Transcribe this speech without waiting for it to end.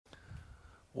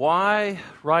Why,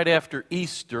 right after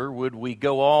Easter, would we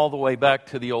go all the way back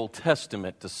to the Old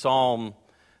Testament, to Psalm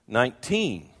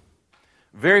 19?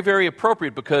 Very, very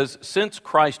appropriate, because since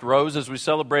Christ rose, as we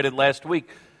celebrated last week,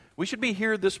 we should be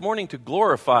here this morning to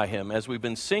glorify Him, as we've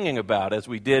been singing about, as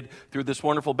we did through this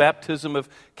wonderful baptism of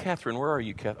Catherine. Where are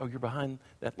you, Catherine? Oh, you're behind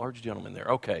that large gentleman there.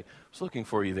 Okay, I was looking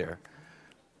for you there.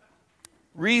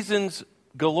 Reasons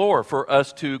galore for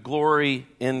us to glory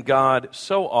in God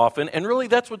so often, and really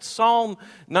that's what Psalm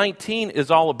 19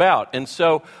 is all about. And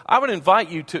so I would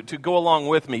invite you to go along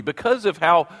with me. Because of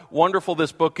how wonderful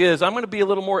this book is, I'm going to be a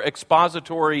little more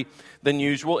expository than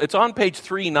usual. It's on page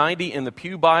 390 in the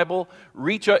Pew Bible.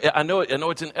 I know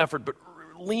it's an effort, but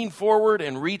lean forward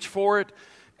and reach for it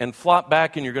and flop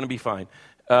back and you're going to be fine.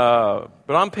 But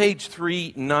on page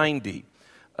 390,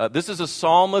 this is a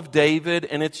Psalm of David,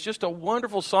 and it's just a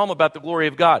wonderful psalm about the glory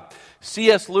of God.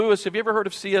 C.S. Lewis, have you ever heard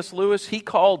of C.S. Lewis? He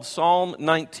called Psalm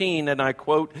 19, and I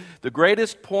quote, the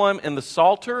greatest poem in the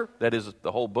Psalter, that is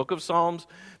the whole book of Psalms,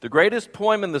 the greatest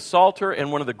poem in the Psalter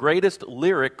and one of the greatest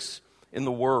lyrics in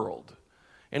the world.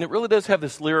 And it really does have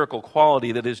this lyrical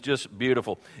quality that is just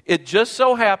beautiful. It just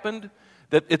so happened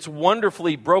that it's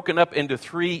wonderfully broken up into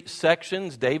 3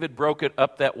 sections. David broke it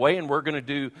up that way, and we're going to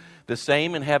do the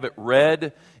same and have it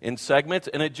read in segments.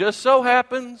 And it just so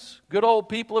happens, good old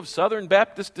people of Southern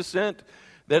Baptist descent,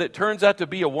 that it turns out to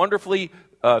be a wonderfully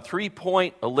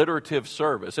 3-point alliterative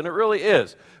service. And it really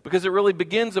is, because it really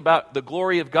begins about the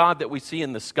glory of God that we see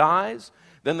in the skies,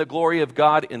 then the glory of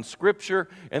God in Scripture,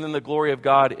 and then the glory of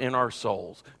God in our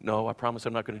souls. No, I promise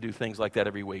I'm not going to do things like that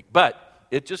every week, but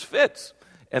it just fits.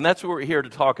 And that's what we're here to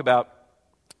talk about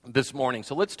this morning.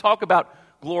 So let's talk about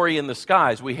glory in the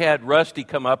skies. We had Rusty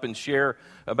come up and share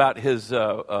about his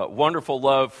wonderful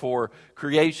love for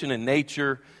creation and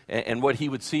nature and what he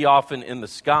would see often in the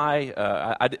sky.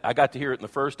 I got to hear it in the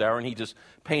first hour, and he just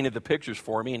painted the pictures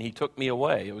for me, and he took me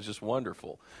away. It was just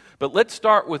wonderful. But let's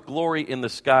start with glory in the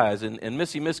skies. And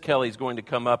Miss Kelly is going to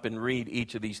come up and read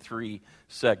each of these 3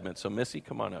 segments. So Missy,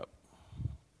 come on up.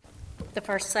 The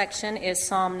first section is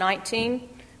Psalm 19,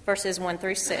 verses 1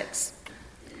 through 6.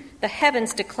 The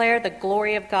heavens declare the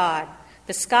glory of God.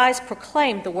 The skies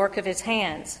proclaim the work of His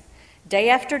hands. Day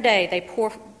after day they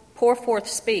pour forth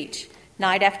speech.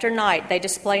 Night after night they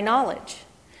display knowledge.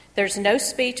 There's no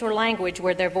speech or language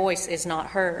where their voice is not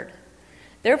heard.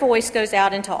 Their voice goes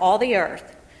out into all the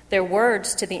earth, their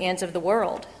words to the ends of the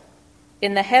world.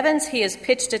 In the heavens He has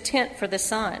pitched a tent for the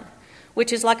sun,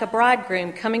 which is like a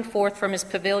bridegroom coming forth from his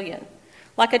pavilion,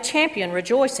 like a champion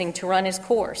rejoicing to run his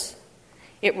course.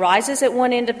 It rises at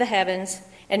one end of the heavens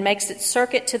and makes its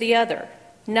circuit to the other.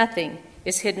 Nothing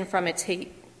is hidden from its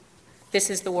heat. This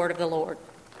is the word of the Lord.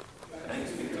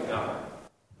 Thanks be to God.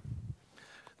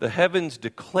 The heavens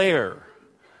declare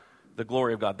the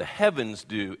glory of God. The heavens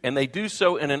do, and they do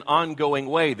so in an ongoing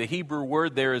way. The Hebrew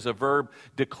word there is a verb,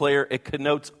 declare. It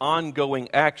connotes ongoing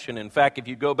action. In fact, if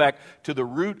you go back to the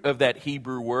root of that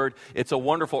Hebrew word, it's a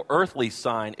wonderful earthly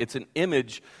sign. It's an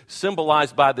image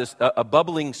symbolized by this a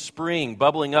bubbling spring,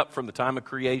 bubbling up from the time of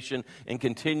creation and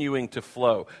continuing to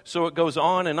flow. So it goes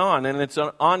on, and it's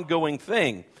an ongoing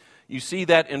thing. You see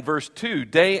that in verse 2.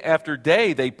 Day after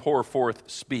day they pour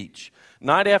forth speech.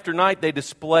 Night after night they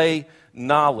display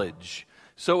knowledge.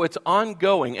 So it's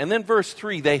ongoing. And then verse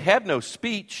 3, they have no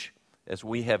speech, as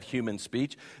we have human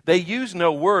speech. They use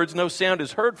no words, no sound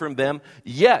is heard from them,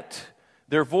 yet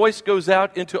their voice goes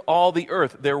out into all the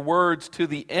earth, their words to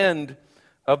the end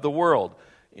of the world.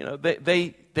 You know,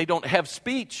 they don't have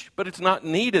speech, but it's not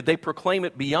needed. They proclaim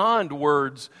it beyond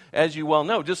words, as you well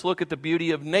know. Just look at the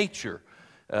beauty of nature.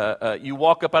 You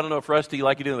walk up, I don't know if Rusty,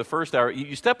 like you did in the first hour,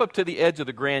 you step up to the edge of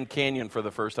the Grand Canyon for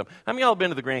the first time. How many of y'all have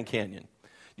been to the Grand Canyon?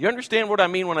 Do you understand what I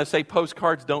mean when I say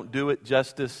postcards don't do it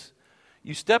justice?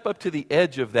 You step up to the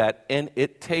edge of that, and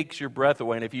it takes your breath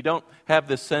away. And if you don't have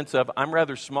this sense of, I'm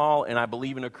rather small and I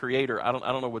believe in a creator, I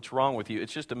don't know what's wrong with you.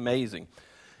 It's just amazing.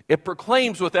 It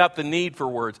proclaims without the need for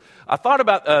words. I thought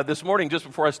about this morning, just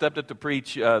before I stepped up to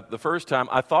preach the first time,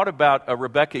 I thought about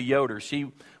Rebecca Yoder.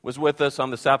 She was with us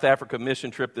on the South Africa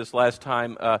mission trip this last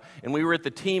time, and we were at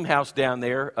the team house down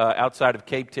there outside of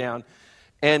Cape Town.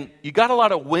 And you got a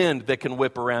lot of wind that can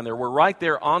whip around there. We're right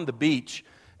there on the beach,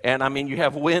 and I mean, you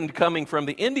have wind coming from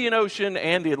the Indian Ocean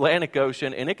and the Atlantic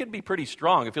Ocean, and it can be pretty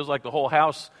strong. It feels like the whole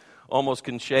house almost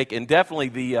can shake, and definitely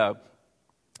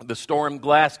the storm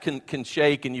glass can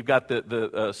shake, and you've got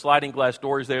the sliding glass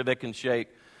doors there that can shake.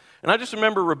 And I just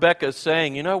remember Rebecca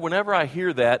saying, you know, whenever I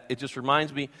hear that, it just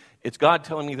reminds me, it's God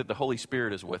telling me that the Holy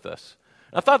Spirit is with us.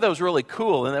 And I thought that was really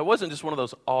cool, and that wasn't just one of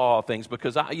those awe things,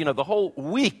 because the whole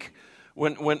week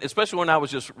Especially when I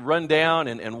was just run down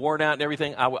and worn out and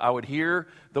everything, I would hear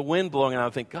the wind blowing, and I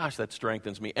would think, gosh, that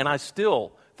strengthens me. And I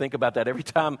still think about that every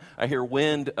time I hear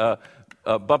wind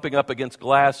bumping up against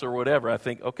glass or whatever. I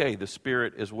think, okay, the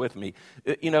Spirit is with me.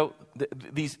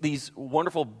 These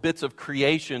wonderful bits of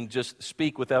creation just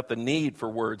speak without the need for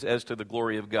words as to the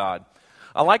glory of God.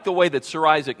 I like the way that Sir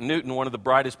Isaac Newton, one of the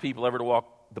brightest people ever to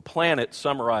walk the planet,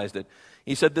 summarized it.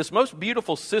 He said, this most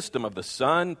beautiful system of the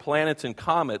sun, planets, and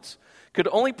comets could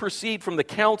only proceed from the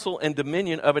counsel and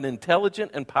dominion of an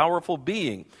intelligent and powerful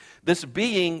being. This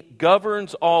being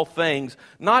governs all things,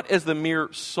 not as the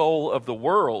mere soul of the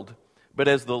world, but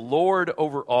as the Lord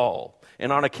over all.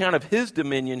 And on account of his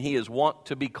dominion, he is wont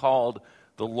to be called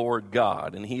the Lord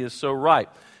God. And he is so right.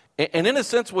 And in a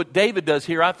sense, what David does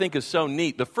here, I think, is so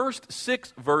neat. The first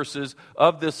 6 verses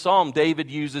of this psalm,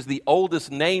 David uses the oldest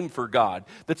name for God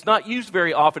that's not used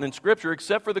very often in Scripture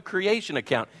except for the creation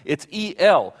account. It's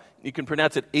El. You can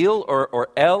pronounce it Il or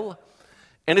El.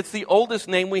 And it's the oldest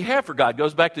name we have for God. It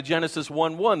goes back to Genesis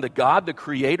 1:1, the God, the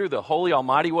Creator, the Holy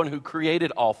Almighty One who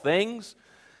created all things.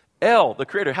 El, the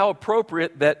Creator. How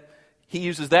appropriate that he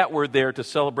uses that word there to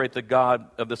celebrate the God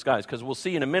of the skies, because we'll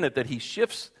see in a minute that he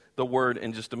shifts the word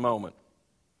in just a moment.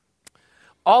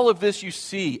 All of this you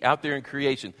see out there in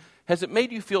creation, has it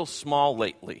made you feel small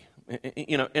lately?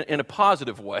 In a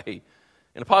positive way.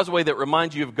 In a positive way that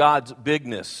reminds you of God's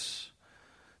bigness.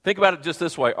 Think about it just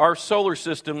this way. Our solar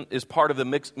system is part of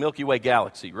the Milky Way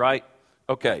galaxy, right?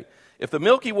 Okay. If the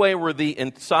Milky Way were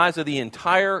the size of the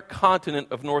entire continent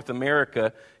of North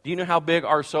America, do you know how big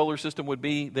our solar system would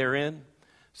be therein?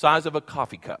 Size of a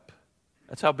coffee cup.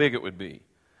 That's how big it would be.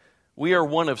 We are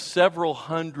one of several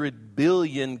hundred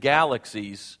billion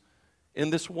galaxies in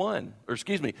this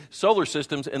solar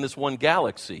systems in this one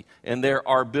galaxy. And there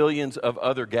are billions of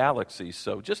other galaxies.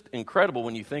 So just incredible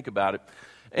when you think about it.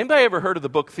 Anybody ever heard of the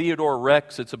book Theodore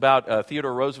Rex? It's about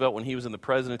Theodore Roosevelt when he was in the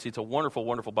presidency. It's a wonderful,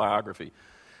 wonderful biography.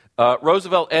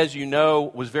 Roosevelt, as you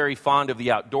know, was very fond of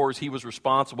the outdoors. He was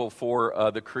responsible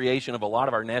for the creation of a lot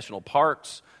of our national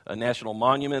parks, national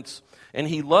monuments, and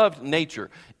he loved nature.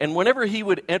 And whenever he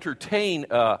would entertain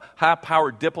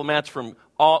high-powered diplomats from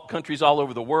countries all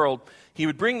over the world, he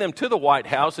would bring them to the White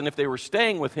House, and if they were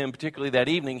staying with him, particularly that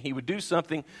evening, he would do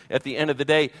something at the end of the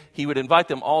day. He would invite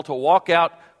them all to walk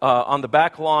out on the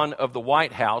back lawn of the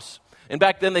White House. And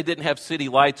back then, they didn't have city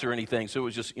lights or anything, so it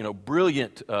was just,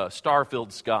 brilliant,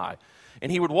 star-filled sky.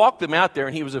 And he would walk them out there,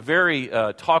 and he was a very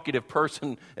talkative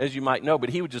person, as you might know, but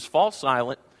he would just fall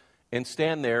silent and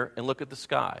stand there and look at the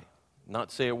sky,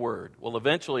 not say a word. Well,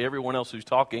 eventually, everyone else who's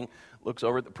talking looks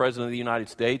over at the President of the United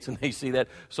States, and they see that.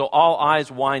 So all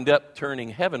eyes wind up turning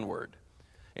heavenward.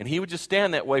 And he would just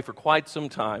stand that way for quite some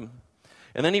time.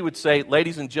 And then he would say,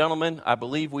 ladies and gentlemen, I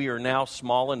believe we are now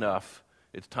small enough.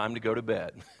 It's time to go to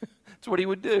bed. That's what he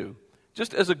would do.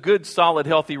 Just as a good, solid,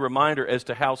 healthy reminder as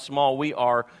to how small we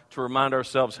are to remind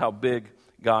ourselves how big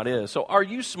God is. So are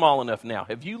you small enough now?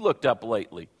 Have you looked up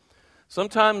lately?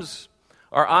 Sometimes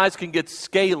our eyes can get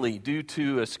scaly due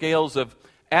to scales of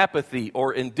apathy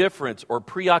or indifference or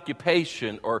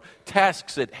preoccupation or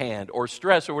tasks at hand or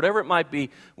stress or whatever it might be.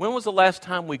 When was the last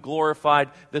time we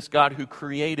glorified this God who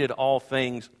created all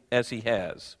things as he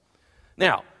has?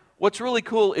 Now, what's really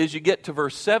cool is you get to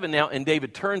verse 7 now, and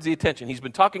David turns the attention. He's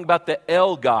been talking about the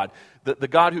El God, the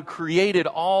God who created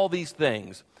all these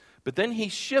things. But then he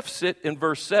shifts it in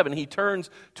verse 7. He turns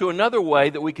to another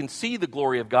way that we can see the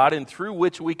glory of God and through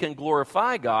which we can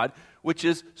glorify God, which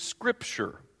is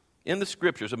Scripture. In the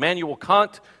Scriptures, Immanuel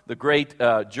Kant, the great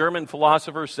German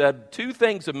philosopher, said, 2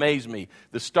 things amaze me,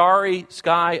 the starry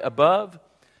sky above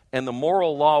and the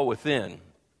moral law within.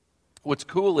 What's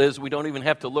cool is we don't even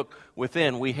have to look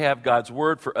within. We have God's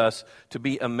Word for us to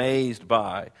be amazed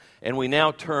by. And we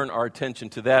now turn our attention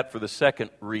to that for the second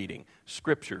reading,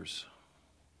 Scriptures.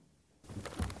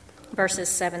 Verses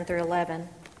 7 through 11.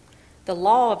 The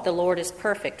law of the Lord is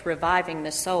perfect, reviving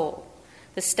the soul.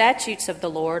 The statutes of the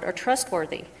Lord are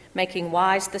trustworthy, making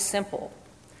wise the simple.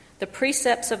 The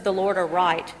precepts of the Lord are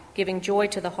right, giving joy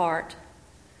to the heart.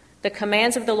 The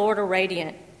commands of the Lord are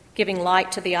radiant, giving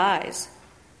light to the eyes.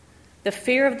 The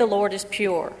fear of the Lord is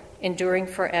pure, enduring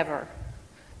forever.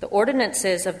 The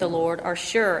ordinances of the Lord are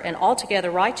sure and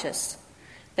altogether righteous.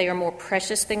 They are more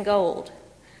precious than gold,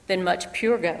 than much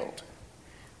pure gold.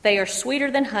 They are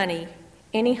sweeter than honey,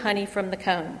 any honey from the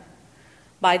comb.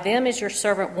 By them is your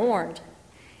servant warned.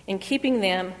 In keeping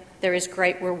them, there is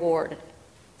great reward.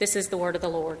 This is the word of the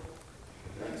Lord.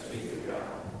 Thanks be to God.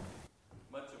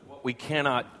 Much of what we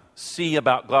cannot see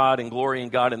about God and glory in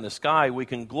God in the sky, we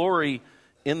can glory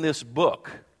in this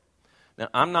book. Now,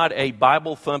 I'm not a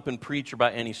Bible-thumping preacher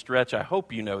by any stretch. I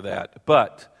hope you know that.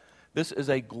 But This is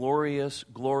a glorious,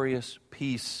 glorious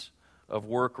piece of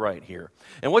work right here.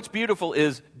 And what's beautiful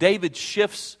is David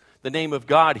shifts the name of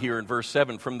God here in verse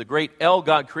 7 from the great El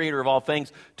God, creator of all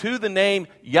things, to the name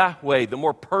Yahweh, the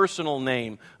more personal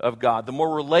name of God, the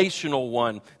more relational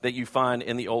one that you find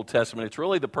in the Old Testament. It's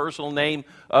really the personal name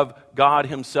of God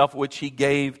himself, which he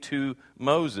gave to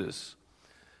Moses.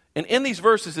 And in these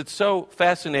verses, it's so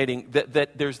fascinating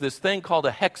that there's this thing called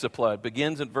a hexapla. It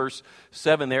begins in verse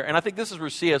 7 there. And I think this is where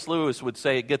C.S. Lewis would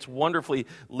say it gets wonderfully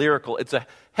lyrical. It's a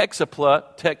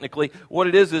hexapla, technically. What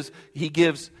it is he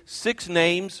gives 6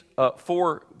 names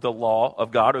for the law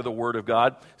of God or the Word of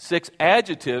God, 6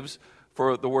 adjectives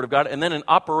for the Word of God, and then an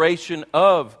operation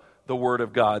of the Word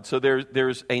of God. So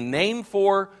there's a name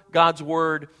for God's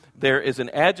Word, there is an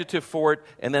adjective for it,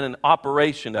 and then an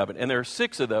operation of it. And there are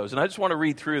 6 of those. And I just want to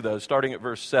read through those, starting at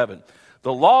verse 7.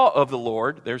 The law of the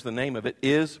Lord, there's the name of it,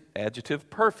 is adjective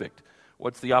perfect.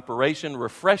 What's the operation?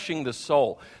 Refreshing the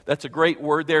soul. That's a great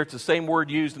word there. It's the same word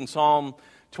used in Psalm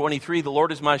 23. The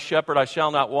Lord is my shepherd, I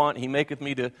shall not want. He maketh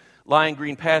me to lie in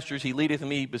green pastures. He leadeth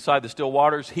me beside the still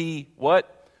waters. He,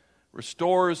 what?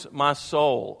 Restores my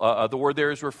soul. The word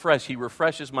there is refresh. He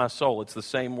refreshes my soul. It's the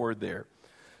same word there.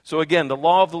 So again, the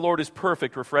law of the Lord is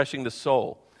perfect, refreshing the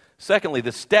soul. Secondly,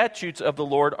 the statutes of the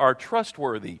Lord are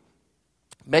trustworthy,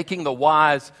 making the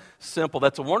wise simple.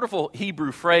 That's a wonderful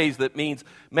Hebrew phrase that means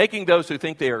making those who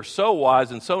think they are so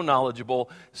wise and so knowledgeable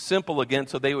simple again,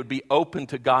 so they would be open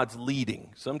to God's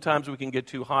leading. Sometimes we can get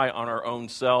too high on our own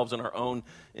selves and our own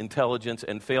intelligence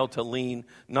and fail to lean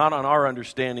not on our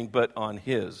understanding but on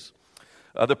His.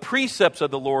 The precepts of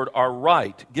the Lord are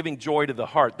right, giving joy to the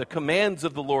heart. The commands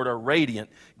of the Lord are radiant,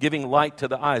 giving light to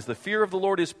the eyes. The fear of the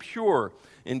Lord is pure,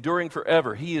 enduring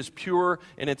forever. He is pure,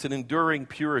 and it's an enduring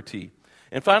purity.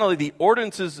 And finally, the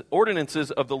ordinances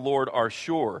of the Lord are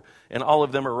sure, and all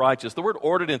of them are righteous. The word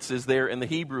ordinances there in the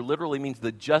Hebrew literally means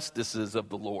the justices of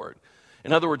the Lord.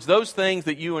 In other words, those things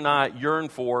that you and I yearn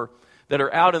for that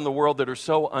are out in the world that are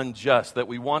so unjust, that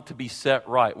we want to be set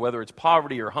right, whether it's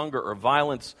poverty or hunger or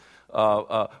violence,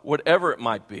 whatever it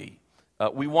might be.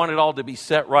 We want it all to be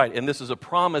set right. And this is a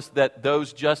promise that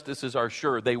those justices are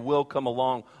sure. They will come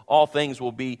along. All things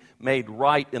will be made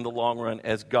right in the long run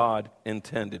as God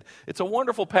intended. It's a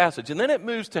wonderful passage. And then it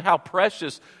moves to how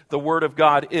precious the Word of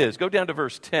God is. Go down to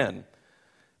verse 10.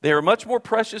 They are much more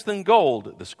precious than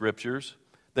gold, the Scriptures,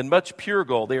 than much pure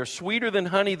gold. They are sweeter than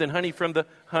honey from the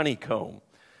honeycomb.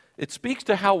 It speaks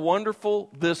to how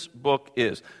wonderful this book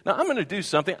is. Now, I'm going to do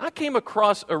something. I came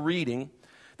across a reading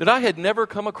that I had never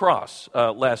come across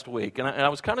last week, and I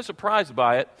was kind of surprised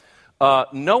by it.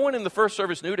 No one in the first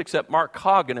service knew it except Mark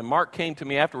Coggan, and Mark came to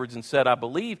me afterwards and said, I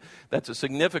believe that's a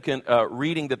significant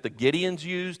reading that the Gideons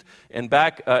used, and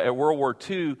back at World War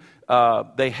II,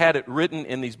 they had it written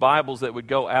in these Bibles that would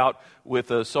go out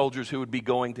with soldiers who would be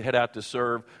going to head out to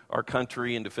serve our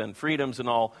country and defend freedoms and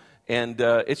all. And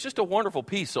it's just a wonderful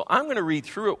piece. So I'm going to read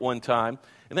through it one time,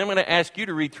 and then I'm going to ask you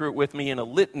to read through it with me in a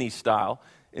litany style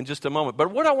in just a moment.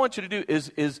 But what I want you to do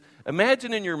is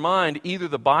imagine in your mind either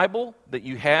the Bible that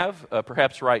you have,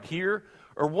 perhaps right here,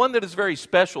 or one that is very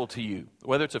special to you,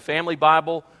 whether it's a family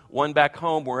Bible, one back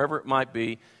home, wherever it might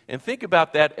be. And think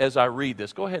about that as I read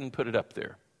this. Go ahead and put it up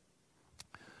there.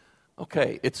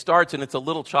 Okay, it starts, and it's a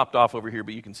little chopped off over here,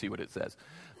 but you can see what it says.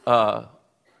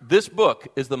 This book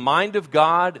is the mind of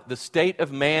God, the state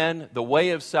of man, the way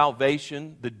of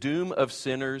salvation, the doom of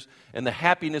sinners, and the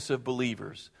happiness of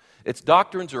believers. Its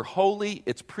doctrines are holy,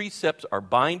 its precepts are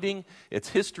binding, its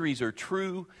histories are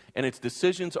true, and its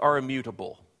decisions are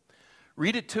immutable.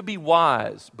 Read it to be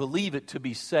wise, believe it to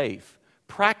be safe,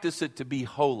 practice it to be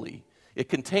holy. It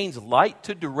contains light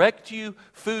to direct you,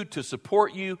 food to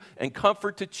support you, and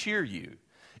comfort to cheer you.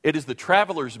 It is the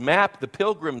traveler's map, the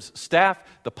pilgrim's staff,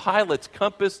 the pilot's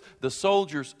compass, the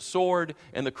soldier's sword,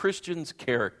 and the Christian's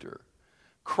character.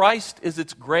 Christ is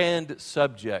its grand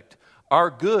subject,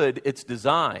 our good its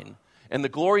design, and the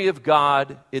glory of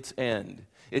God its end.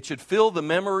 It should fill the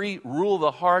memory, rule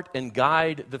the heart, and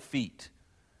guide the feet.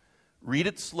 Read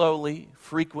it slowly,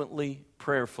 frequently,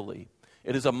 prayerfully.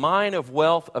 It is a mine of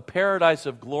wealth, a paradise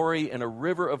of glory, and a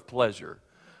river of pleasure.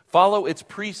 Follow its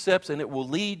precepts, and it will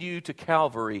lead you to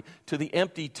Calvary, to the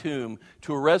empty tomb,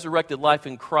 to a resurrected life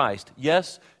in Christ.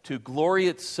 Yes, to glory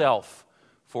itself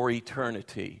for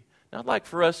eternity. Now, I'd like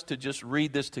for us to just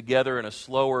read this together in a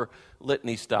slower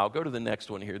litany style. Go to the next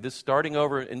one here. This starting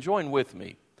over, and join with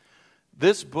me.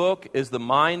 This book is the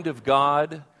mind of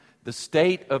God, the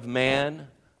state of man,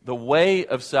 the way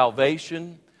of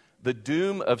salvation, the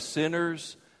doom of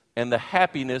sinners, and the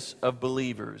happiness of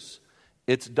believers.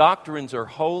 Its doctrines are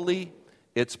holy,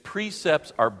 its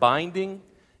precepts are binding,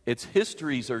 its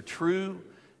histories are true,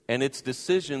 and its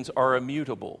decisions are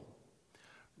immutable.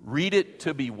 Read it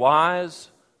to be wise,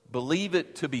 believe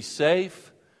it to be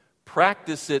safe,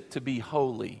 practice it to be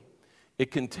holy.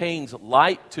 It contains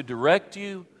light to direct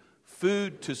you,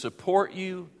 food to support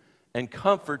you, and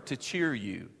comfort to cheer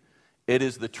you. It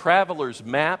is the traveler's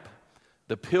map,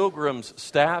 the pilgrim's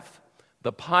staff,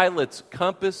 the pilot's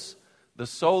compass, the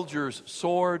soldier's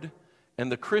sword, and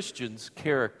the Christian's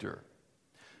character.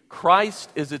 Christ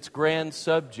is its grand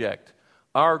subject,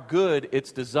 our good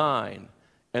its design,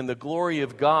 and the glory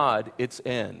of God its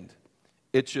end.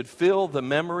 It should fill the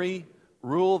memory,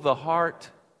 rule the heart,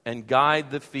 and guide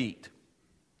the feet.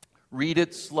 Read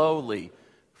it slowly,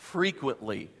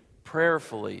 frequently,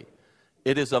 prayerfully.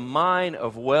 It is a mine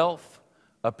of wealth,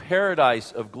 a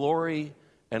paradise of glory,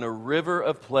 and a river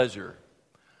of pleasure.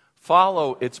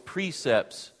 Follow its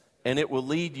precepts, and it will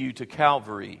lead you to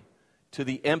Calvary, to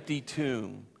the empty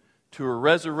tomb, to a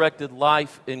resurrected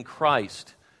life in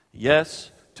Christ. Yes,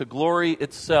 to glory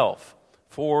itself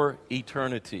for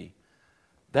eternity.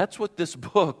 That's what this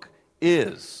book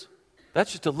is.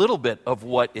 That's just a little bit of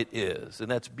what it is,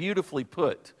 and that's beautifully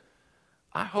put.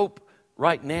 I hope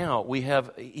right now we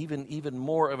have even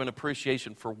more of an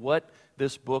appreciation for what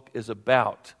this book is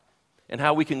about and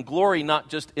how we can glory not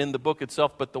just in the book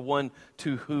itself, but the one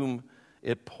to whom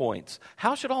it points.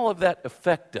 How should all of that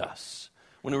affect us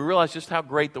when we realize just how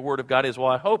great the Word of God is?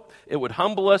 Well, I hope it would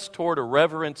humble us toward a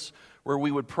reverence where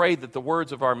we would pray that the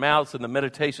words of our mouths and the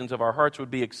meditations of our hearts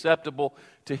would be acceptable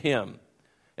to Him.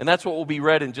 And that's what will be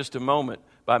read in just a moment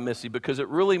by Missy, because it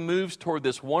really moves toward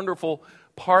this wonderful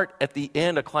part at the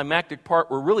end, a climactic part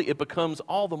where really it becomes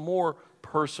all the more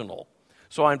personal.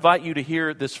 So I invite you to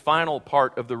hear this final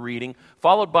part of the reading,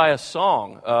 followed by a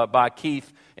song by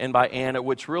Keith and by Anna,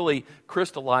 which really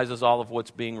crystallizes all of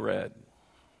what's being read.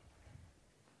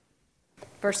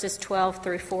 Verses 12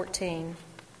 through 14.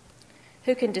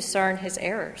 Who can discern his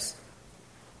errors?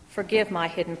 Forgive my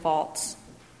hidden faults.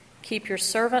 Keep your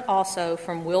servant also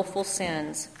from willful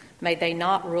sins. May they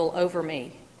not rule over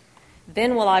me.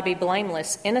 Then will I be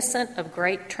blameless, innocent of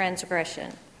great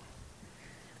transgression.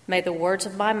 May the words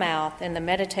of my mouth and the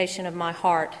meditation of my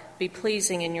heart be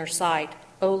pleasing in your sight,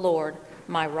 O Lord,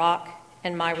 my rock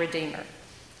and my redeemer.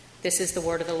 This is the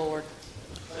word of the Lord.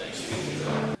 Thanks be to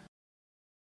God.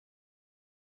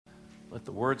 Let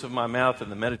the words of my mouth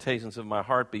and the meditations of my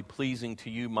heart be pleasing to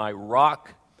you, my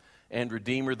rock and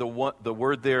redeemer. The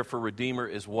word there for redeemer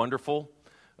is wonderful.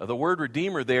 The word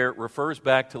redeemer there refers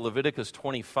back to Leviticus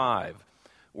 25,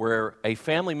 where a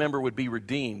family member would be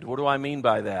redeemed. What do I mean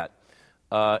by that?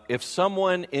 If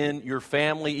someone in your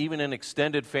family, even an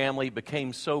extended family,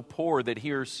 became so poor that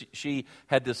he or she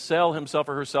had to sell himself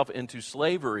or herself into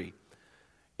slavery,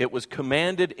 it was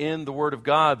commanded in the Word of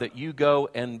God that you go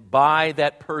and buy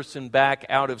that person back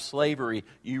out of slavery.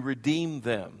 You redeem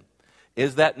them.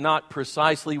 Is that not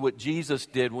precisely what Jesus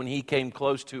did when He came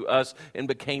close to us and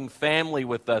became family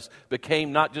with us,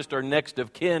 became not just our next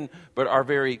of kin, but our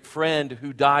very friend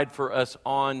who died for us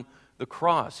on the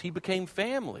cross? He became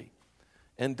family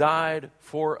and died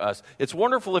for us. It's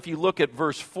wonderful if you look at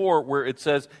verse 4 where it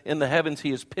says, in the heavens He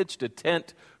has pitched a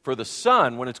tent for the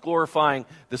sun, when it's glorifying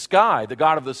the sky, the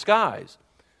God of the skies.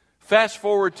 Fast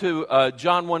forward to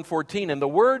John 1:14, and the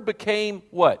Word became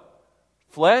what?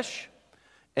 Flesh,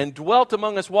 and dwelt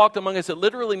among us, walked among us. It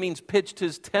literally means pitched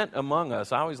His tent among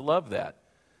us. I always love that.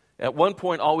 At one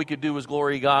point, all we could do was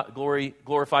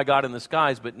glorify God in the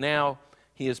skies, but now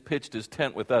He has pitched His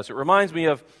tent with us. It reminds me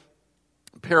of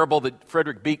a parable that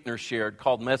Frederick Buechner shared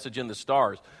called Message in the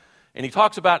Stars. And he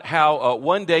talks about how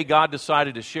one day God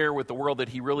decided to share with the world that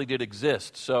He really did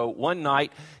exist. So one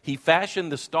night, He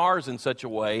fashioned the stars in such a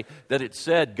way that it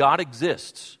said, God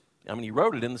exists. I mean, He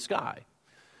wrote it in the sky.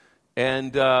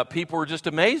 And people were just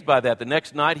amazed by that. The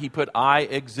next night, He put, I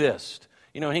exist.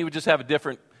 And He would just have a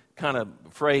different kind of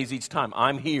phrase each time.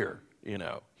 I'm here.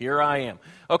 Here I am.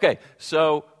 Okay,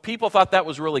 so people thought that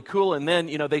was really cool. And then,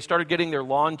 they started getting their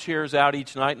lawn chairs out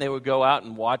each night, and they would go out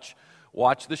and watch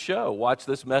the show, watch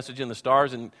this Message in the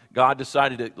Stars. And God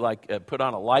decided to put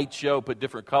on a light show, put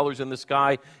different colors in the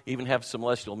sky, even have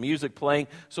celestial music playing.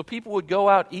 So people would go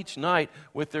out each night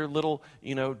with their little,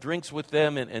 drinks with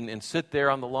them and sit there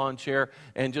on the lawn chair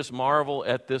and just marvel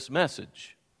at this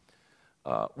message.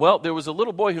 Well, there was a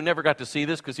little boy who never got to see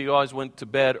this because he always went to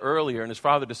bed earlier, and his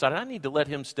father decided, I need to let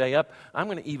him stay up. I'm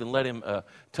going to even let him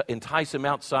entice him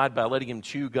outside by letting him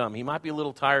chew gum. He might be a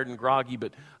little tired and groggy,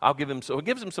 but I'll give him. So he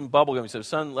gives him some bubble gum. He says,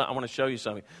 son, I want to show you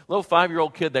something. Little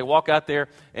 5-year-old kid, they walk out there,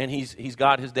 and he's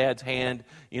got his dad's hand,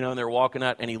 and they're walking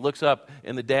out, and he looks up,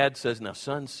 and the dad says, now,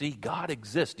 son, see, God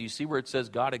exists. Do you see where it says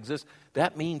God exists?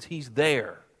 That means He's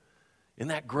there. Isn't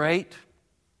that great?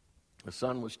 The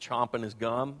son was chomping his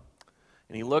gum,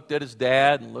 and he looked at his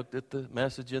dad and looked at the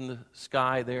message in the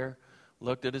sky there,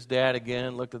 looked at his dad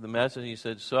again, looked at the message, and he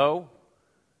said, "So,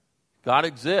 God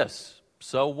exists.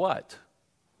 So what?"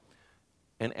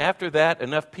 And after that,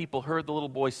 enough people heard the little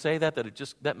boy say that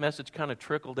that message kind of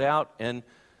trickled out, and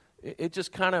it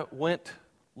just kind of went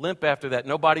limp after that.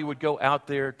 Nobody would go out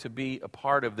there to be a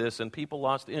part of this, and people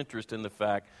lost interest in the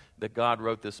fact that God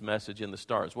wrote this message in the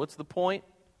stars. What's the point?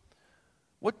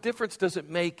 What difference does it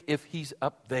make if he's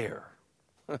up there?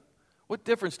 What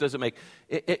difference does it make?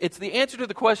 It's the answer to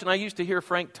the question I used to hear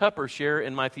Frank Tupper share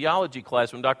in my theology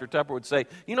class when Dr. Tupper would say,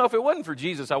 if it wasn't for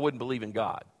Jesus, I wouldn't believe in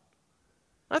God.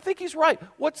 I think he's right.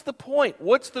 What's the point?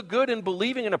 What's the good in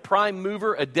believing in a prime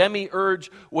mover, a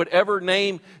demiurge, whatever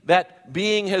name that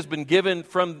being has been given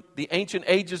from the ancient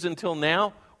ages until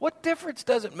now? What difference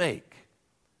does it make?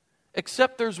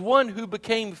 Except there's one who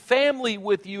became family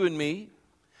with you and me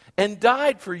and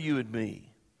died for you and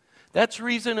me. That's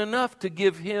reason enough to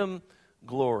give him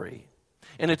glory.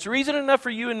 And it's reason enough for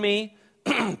you and me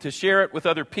to share it with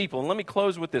other people. And let me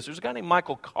close with this. There's a guy named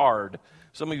Michael Card.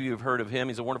 Some of you have heard of him.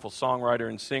 He's a wonderful songwriter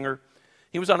and singer.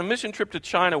 He was on a mission trip to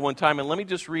China one time, and let me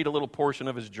just read a little portion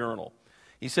of his journal.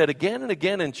 He said, "Again and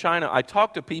again in China, I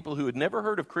talked to people who had never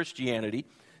heard of Christianity,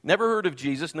 never heard of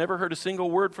Jesus, never heard a single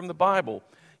word from the Bible.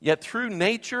 Yet through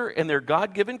nature and their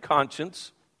God-given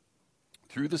conscience,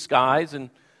 through the skies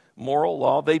and moral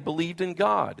law, they believed in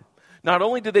God. Not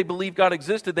only did they believe God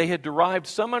existed, they had derived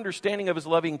some understanding of his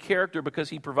loving character because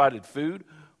he provided food,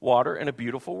 water, and a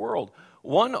beautiful world.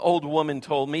 One old woman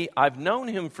told me, 'I've known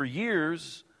him for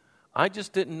years, I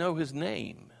just didn't know his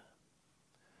name.'"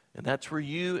 And that's where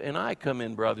you and I come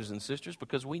in, brothers and sisters,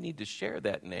 because we need to share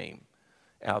that name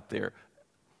out there.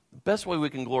 The best way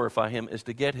we can glorify him is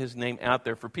to get his name out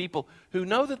there for people who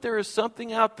know that there is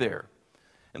something out there.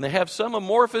 And they have some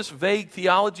amorphous, vague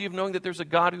theology of knowing that there's a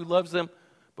God who loves them.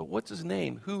 But what's his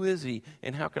name? Who is he?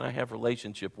 And how can I have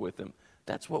relationship with him?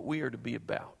 That's what we are to be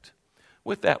about.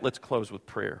 With that, let's close with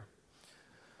prayer.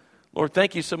 Lord,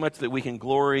 thank you so much that we can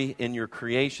glory in your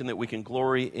creation, that we can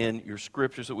glory in your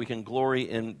scriptures, that we can glory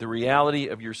in the reality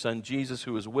of your son Jesus,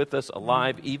 who is with us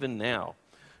alive even now,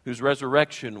 whose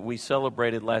resurrection we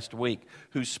celebrated last week,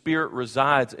 whose spirit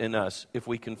resides in us if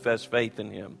we confess faith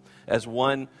in him. As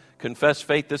one confessed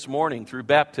faith this morning through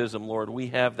baptism, Lord, we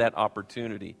have that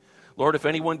opportunity. Lord, if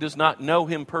anyone does not know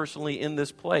him personally in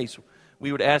this place,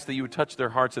 we would ask that you would touch their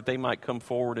hearts, that they might come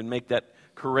forward and make that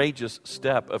courageous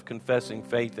step of confessing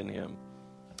faith in him.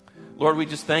 Lord, we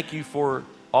just thank you for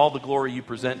all the glory you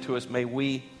present to us. May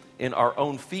we, in our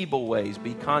own feeble ways,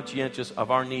 be conscientious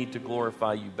of our need to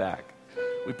glorify you back.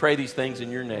 We pray these things in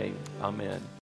your name. Amen.